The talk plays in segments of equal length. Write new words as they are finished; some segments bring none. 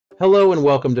Hello and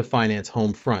welcome to Finance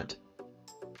Homefront.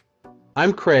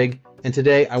 I'm Craig, and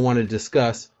today I want to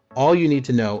discuss all you need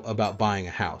to know about buying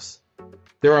a house.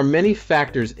 There are many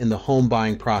factors in the home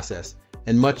buying process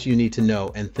and much you need to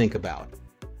know and think about.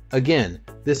 Again,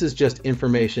 this is just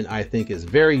information I think is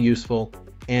very useful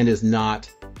and is not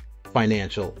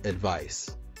financial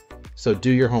advice. So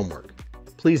do your homework.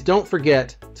 Please don't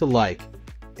forget to like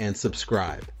and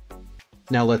subscribe.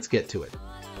 Now let's get to it.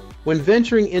 When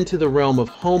venturing into the realm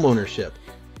of homeownership,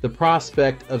 the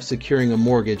prospect of securing a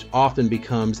mortgage often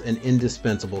becomes an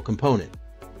indispensable component.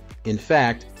 In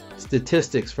fact,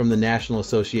 statistics from the National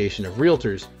Association of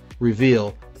Realtors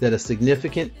reveal that a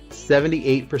significant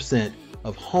 78%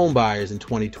 of home buyers in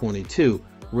 2022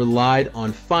 relied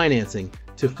on financing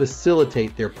to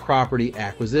facilitate their property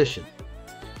acquisition.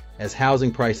 As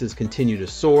housing prices continue to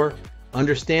soar,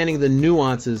 understanding the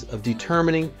nuances of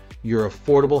determining your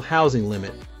affordable housing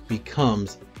limit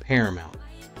becomes paramount.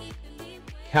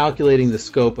 Calculating the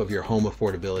scope of your home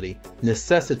affordability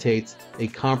necessitates a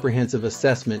comprehensive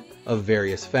assessment of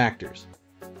various factors.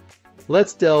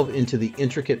 Let's delve into the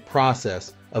intricate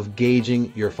process of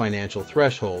gauging your financial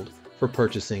threshold for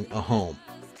purchasing a home.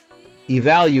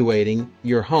 Evaluating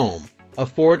your home.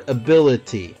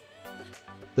 Affordability.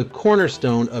 The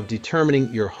cornerstone of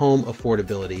determining your home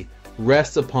affordability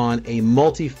rests upon a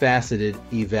multifaceted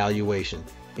evaluation,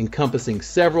 encompassing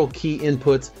several key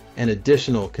inputs and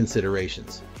additional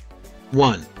considerations.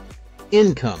 1.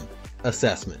 Income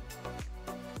assessment.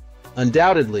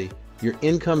 Undoubtedly, your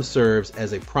income serves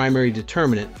as a primary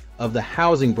determinant of the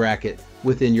housing bracket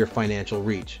within your financial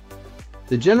reach.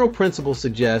 The general principle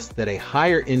suggests that a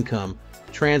higher income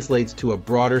translates to a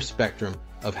broader spectrum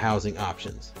of housing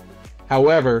options.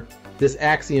 However, this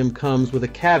axiom comes with a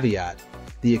caveat: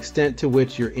 the extent to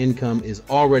which your income is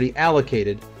already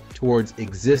allocated towards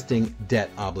existing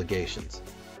debt obligations.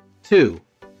 2.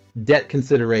 Debt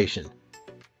consideration.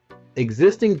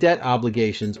 Existing debt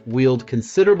obligations wield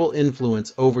considerable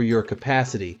influence over your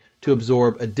capacity to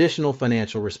absorb additional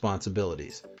financial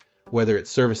responsibilities. Whether it's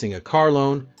servicing a car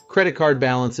loan, credit card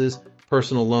balances,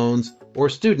 personal loans, or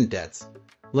student debts,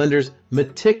 lenders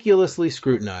meticulously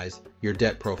scrutinize your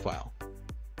debt profile.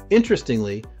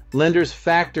 Interestingly, lenders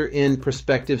factor in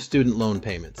prospective student loan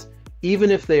payments,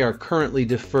 even if they are currently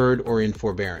deferred or in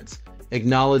forbearance,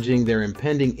 acknowledging their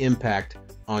impending impact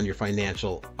on your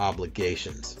financial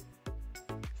obligations.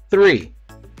 3.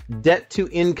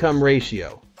 Debt-to-income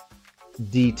ratio,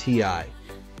 DTI.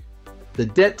 The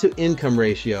debt-to-income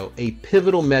ratio, a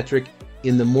pivotal metric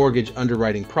in the mortgage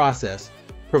underwriting process,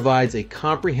 provides a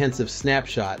comprehensive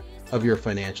snapshot of your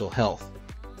financial health.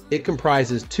 It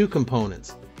comprises two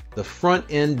components: the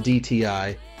front-end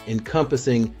DTI,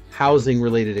 encompassing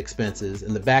housing-related expenses,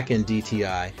 and the back-end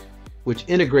DTI, which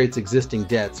integrates existing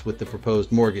debts with the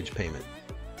proposed mortgage payment.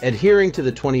 Adhering to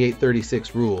the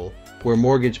 2836 rule, where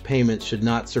mortgage payments should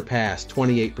not surpass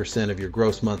 28% of your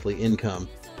gross monthly income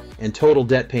and total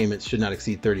debt payments should not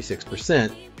exceed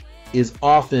 36%, is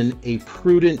often a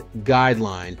prudent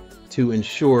guideline to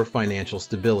ensure financial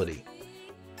stability.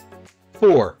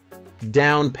 4.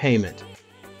 Down payment.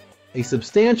 A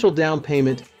substantial down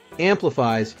payment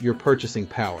amplifies your purchasing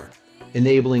power,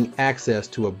 enabling access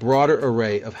to a broader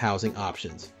array of housing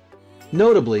options.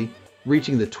 Notably,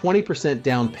 reaching the 20%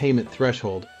 down payment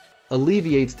threshold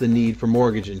alleviates the need for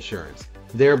mortgage insurance,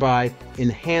 thereby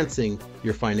enhancing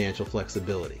your financial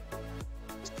flexibility.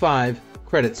 5.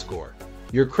 Credit score.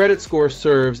 Your credit score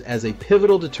serves as a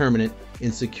pivotal determinant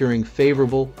in securing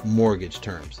favorable mortgage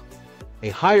terms. A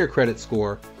higher credit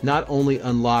score not only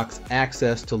unlocks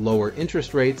access to lower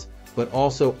interest rates, but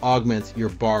also augments your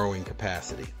borrowing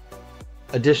capacity.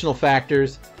 Additional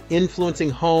factors influencing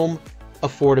home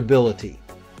affordability.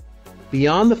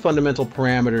 Beyond the fundamental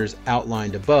parameters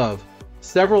outlined above,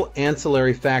 several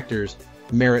ancillary factors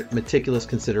merit meticulous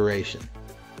consideration.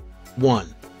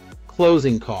 1.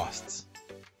 Closing costs.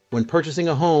 When purchasing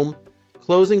a home,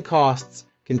 closing costs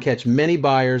can catch many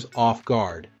buyers off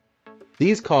guard.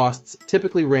 These costs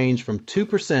typically range from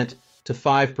 2% to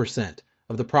 5%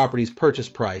 of the property's purchase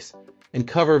price and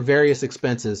cover various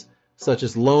expenses such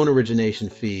as loan origination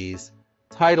fees,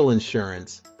 title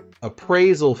insurance,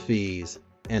 appraisal fees,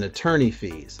 and attorney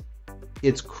fees.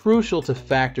 It's crucial to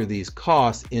factor these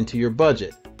costs into your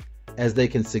budget, as they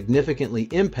can significantly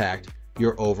impact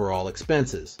your overall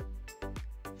expenses.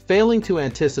 Failing to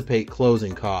anticipate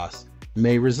closing costs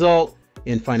may result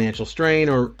in financial strain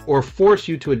or force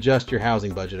you to adjust your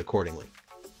housing budget accordingly.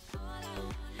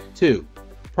 2.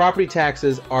 Property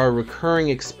taxes are a recurring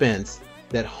expense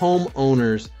that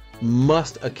homeowners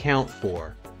must account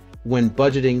for when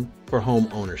budgeting for home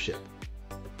ownership.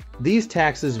 These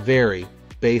taxes vary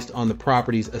based on the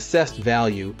property's assessed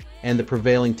value and the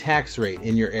prevailing tax rate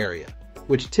in your area,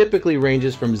 which typically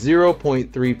ranges from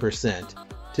 0.3%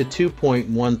 to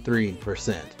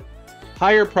 2.13%.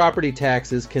 Higher property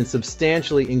taxes can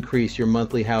substantially increase your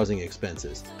monthly housing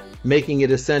expenses, making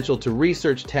it essential to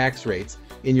research tax rates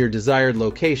in your desired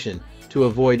location to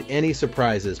avoid any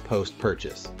surprises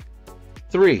post-purchase.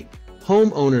 3.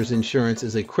 Homeowners insurance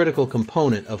is a critical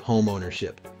component of home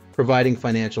ownership, providing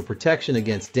financial protection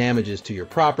against damages to your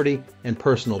property and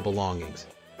personal belongings.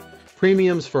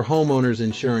 Premiums for homeowners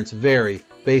insurance vary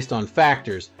based on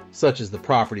factors such as the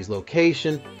property's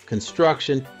location,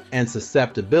 construction, and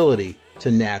susceptibility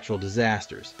to natural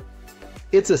disasters.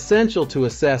 It's essential to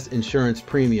assess insurance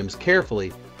premiums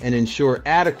carefully and ensure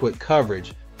adequate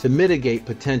coverage to mitigate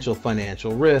potential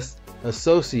financial risks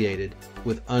associated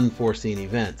with unforeseen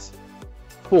events.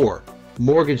 4.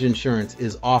 Mortgage insurance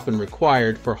is often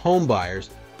required for home buyers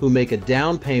who make a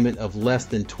down payment of less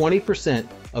than 20%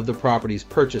 of the property's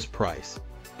purchase price.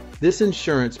 This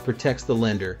insurance protects the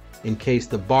lender in case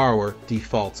the borrower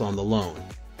defaults on the loan.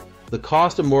 The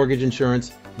cost of mortgage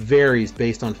insurance varies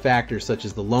based on factors such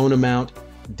as the loan amount,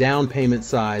 down payment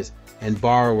size, and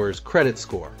borrower's credit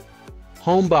score.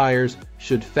 Home buyers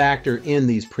should factor in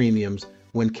these premiums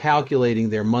when calculating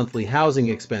their monthly housing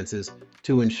expenses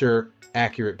to ensure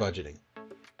accurate budgeting.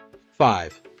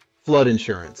 5. Flood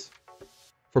insurance.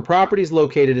 For properties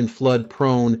located in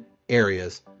flood-prone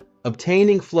areas,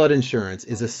 obtaining flood insurance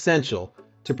is essential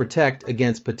to protect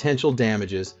against potential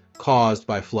damages caused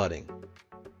by flooding.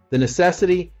 The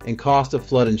necessity and cost of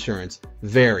flood insurance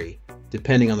vary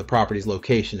depending on the property's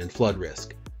location and flood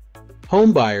risk.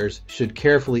 Home buyers should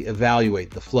carefully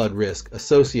evaluate the flood risk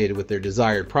associated with their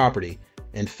desired property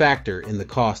and factor in the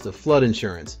cost of flood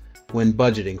insurance when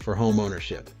budgeting for home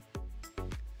ownership.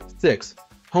 6.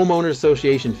 Homeowner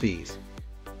association fees.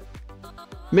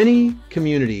 Many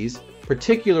communities,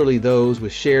 particularly those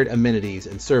with shared amenities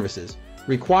and services,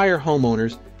 require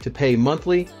homeowners to pay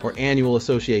monthly or annual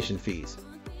association fees.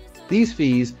 These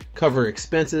fees cover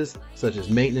expenses such as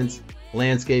maintenance,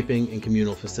 landscaping, and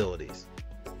communal facilities.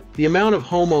 The amount of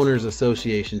homeowners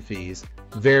association fees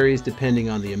varies depending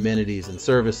on the amenities and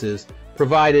services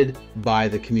provided by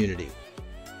the community.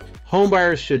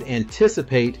 Homebuyers should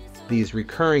anticipate these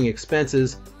recurring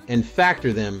expenses and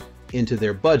factor them into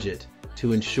their budget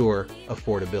to ensure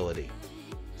affordability.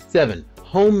 7.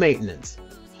 Home maintenance.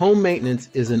 Home maintenance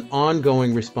is an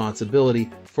ongoing responsibility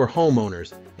for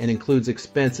homeowners and includes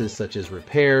expenses such as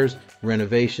repairs,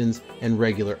 renovations, and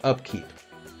regular upkeep.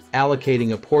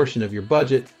 Allocating a portion of your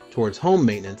budget towards home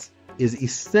maintenance is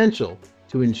essential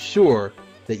to ensure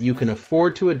that you can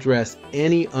afford to address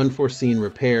any unforeseen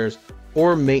repairs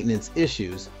or maintenance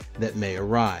issues that may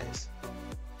arise.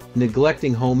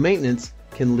 Neglecting home maintenance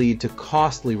can lead to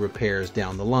costly repairs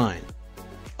down the line,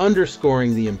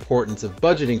 underscoring the importance of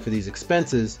budgeting for these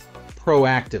expenses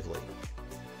proactively.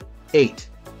 8.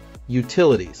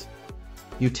 Utilities.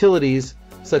 Utilities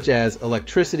such as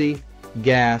electricity,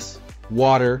 gas,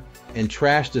 water, and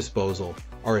trash disposal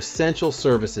are essential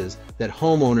services that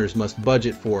homeowners must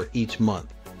budget for each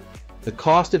month. The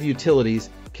cost of utilities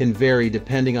can vary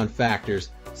depending on factors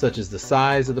such as the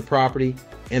size of the property,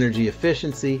 energy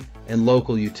efficiency, and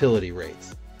local utility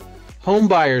rates. Home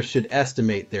buyers should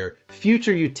estimate their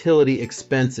future utility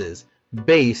expenses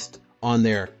based on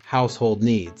their household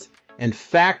needs and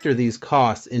factor these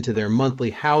costs into their monthly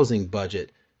housing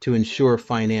budget to ensure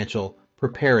financial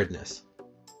preparedness.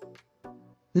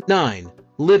 9.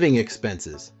 Living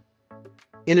expenses.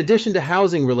 In addition to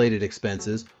housing-related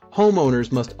expenses,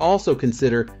 homeowners must also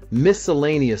consider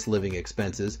miscellaneous living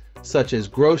expenses such as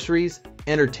groceries,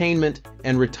 entertainment,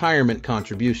 and retirement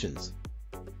contributions.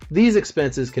 These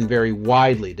expenses can vary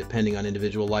widely depending on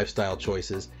individual lifestyle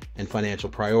choices and financial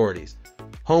priorities.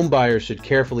 Home buyers should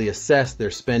carefully assess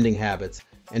their spending habits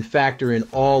and factor in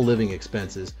all living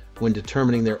expenses when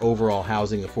determining their overall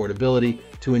housing affordability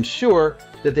to ensure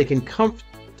that they can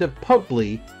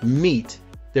comfortably meet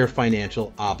their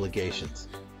financial obligations.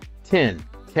 10.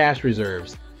 Cash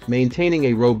reserves. Maintaining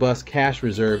a robust cash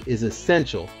reserve is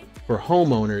essential for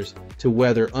homeowners to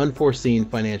weather unforeseen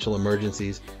financial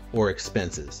emergencies or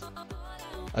expenses.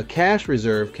 A cash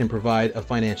reserve can provide a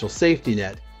financial safety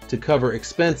net to cover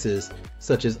expenses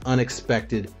such as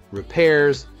unexpected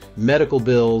repairs, medical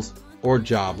bills, or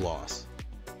job loss.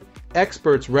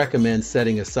 Experts recommend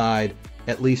setting aside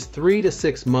at least 3 to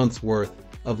 6 months' worth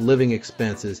of living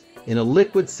expenses in a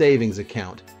liquid savings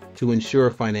account to ensure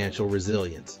financial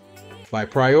resilience. By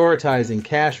prioritizing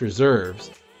cash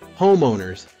reserves,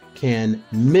 homeowners can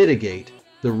mitigate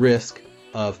the risk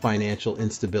of financial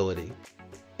instability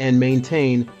and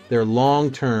maintain their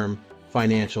long-term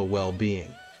financial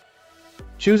well-being.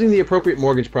 Choosing the appropriate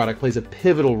mortgage product plays a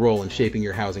pivotal role in shaping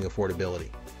your housing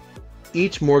affordability.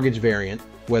 Each mortgage variant,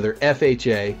 whether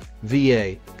FHA,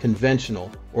 VA,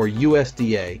 conventional, or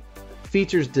USDA,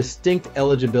 features distinct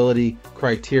eligibility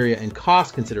criteria and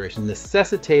cost considerations,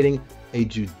 necessitating a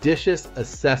judicious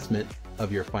assessment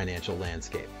of your financial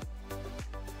landscape.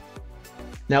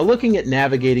 Now, looking at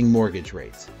navigating mortgage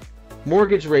rates.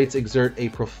 Mortgage rates exert a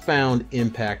profound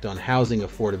impact on housing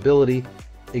affordability,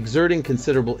 exerting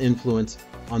considerable influence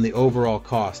on the overall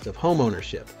cost of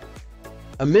homeownership.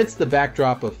 Amidst the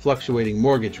backdrop of fluctuating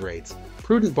mortgage rates,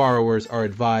 prudent borrowers are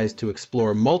advised to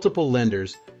explore multiple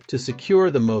lenders to secure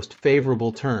the most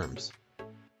favorable terms.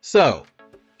 So,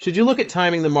 should you look at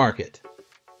timing the market?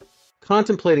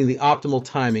 Contemplating the optimal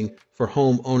timing for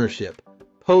home ownership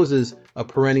poses a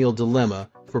perennial dilemma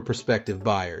for prospective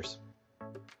buyers.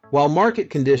 While market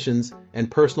conditions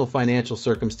and personal financial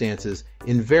circumstances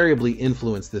invariably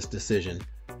influence this decision,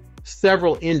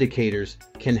 several indicators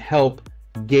can help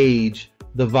gauge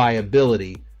the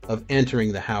viability of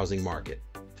entering the housing market.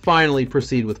 Finally,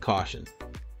 proceed with caution.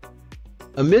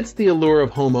 Amidst the allure of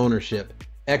home ownership,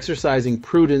 exercising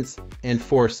prudence and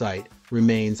foresight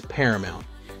remains paramount.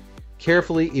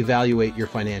 Carefully evaluate your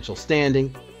financial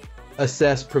standing,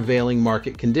 assess prevailing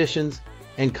market conditions,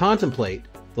 and contemplate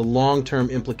the long-term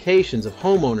implications of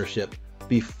home ownership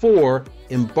before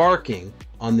embarking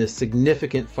on this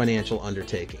significant financial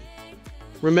undertaking.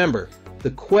 Remember,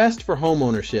 the quest for home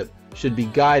ownership should be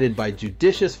guided by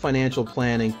judicious financial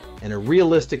planning and a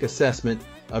realistic assessment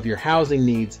of your housing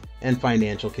needs and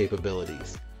financial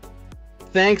capabilities.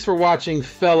 Thanks for watching,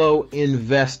 fellow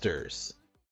investors.